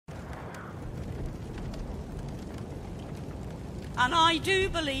And I do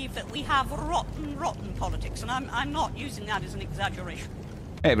believe that we have rotten politics, and I'm not using that as an exaggeration.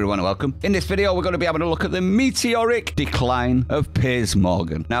 Hey everyone, welcome. In this video, we're going to be having a look at the meteoric decline of Piers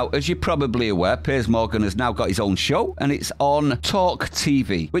Morgan. Now, as you're probably aware, Piers Morgan has now got his own show, and it's on Talk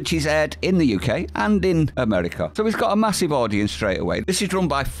TV, which is aired in the UK and in America. So he's got a massive audience straight away. This is run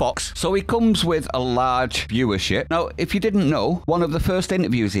by Fox, so he comes with a large viewership. Now, if you didn't know, one of the first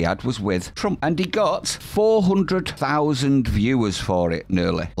interviews he had was with Trump, and he got 400,000 viewers for it,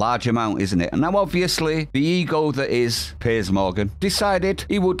 nearly. Large amount, isn't it? And now, obviously, the ego that is Piers Morgan decided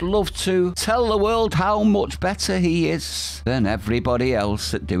he would love to tell the world how much better he is than everybody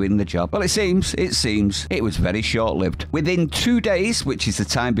else at doing the job. Well, it seems it was very short-lived. Within 2 days, which is the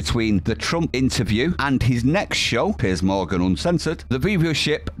time between the Trump interview and his next show, Piers Morgan Uncensored, the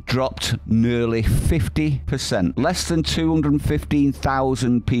viewership dropped nearly 50%. Less than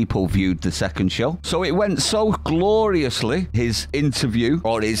 215,000 people viewed the second show. So it went so gloriously, his interview,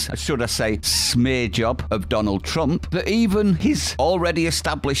 or his, should I say, smear job of Donald Trump, that even his already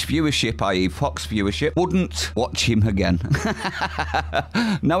established viewership, i.e. Fox viewership, wouldn't watch him again.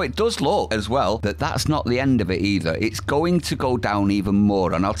 Now, it does look as well that that's not the end of it either. It's going to go down even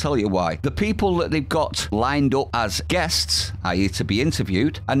more, and I'll tell you why. The people that they've got lined up as guests, i.e. to be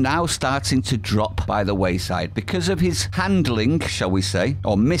interviewed, are now starting to drop by the wayside because of his handling, shall we say,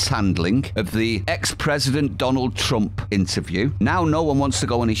 or mishandling of the ex-president Donald Trump interview. Now no one wants to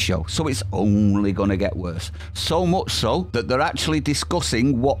go on his show, so it's only going to get worse. So much so that they're actually discussing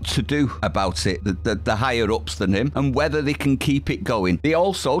what to do about it, the higher-ups than him, and whether they can keep it going. They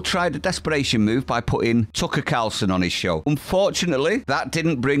also tried a desperation move by putting Tucker Carlson on his show. Unfortunately, that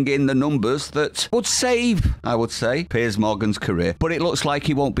didn't bring in the numbers that would save, I would say, Piers Morgan's career. But it looks like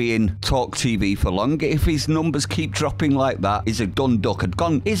he won't be in Talk TV for long. If his numbers keep dropping like that, he's a done duck.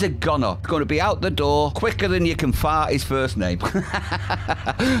 He's a goner. He's going to be out the door quicker than you can fart his first name.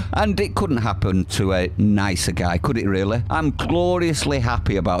 And it couldn't happen to a nicer guy, could it really? I'm gloriously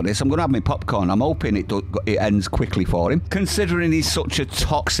happy about this. I'm going to have my popcorn. I'm hoping it ends quickly for him, considering he's such a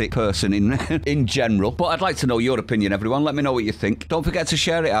toxic person in general. But I'd like to know your opinion, everyone. Let me know what you think. Don't forget to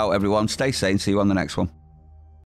share it out, everyone. Stay sane. See you on the next one.